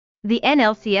The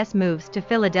NLCS moves to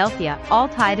Philadelphia, all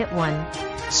tied at 1.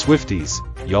 Swifties,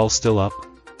 y'all still up?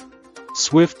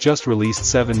 Swift just released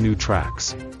 7 new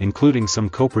tracks, including some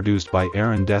co-produced by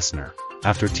Aaron Dessner,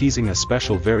 after teasing a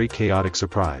special very chaotic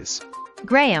surprise.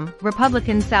 Graham,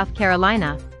 Republican South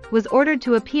Carolina, was ordered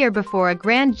to appear before a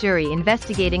grand jury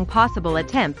investigating possible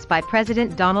attempts by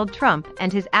President Donald Trump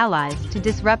and his allies to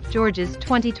disrupt Georgia's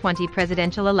 2020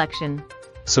 presidential election.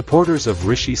 Supporters of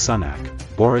Rishi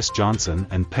Sunak, Boris Johnson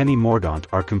and Penny Mordaunt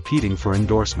are competing for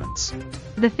endorsements.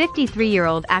 The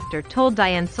 53-year-old actor told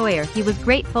Diane Sawyer he was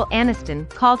grateful Aniston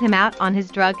called him out on his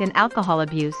drug and alcohol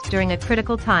abuse during a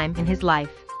critical time in his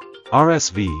life.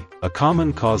 RSV, a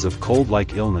common cause of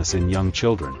cold-like illness in young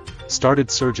children, started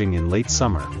surging in late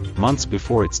summer, months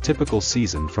before its typical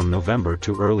season from November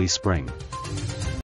to early spring.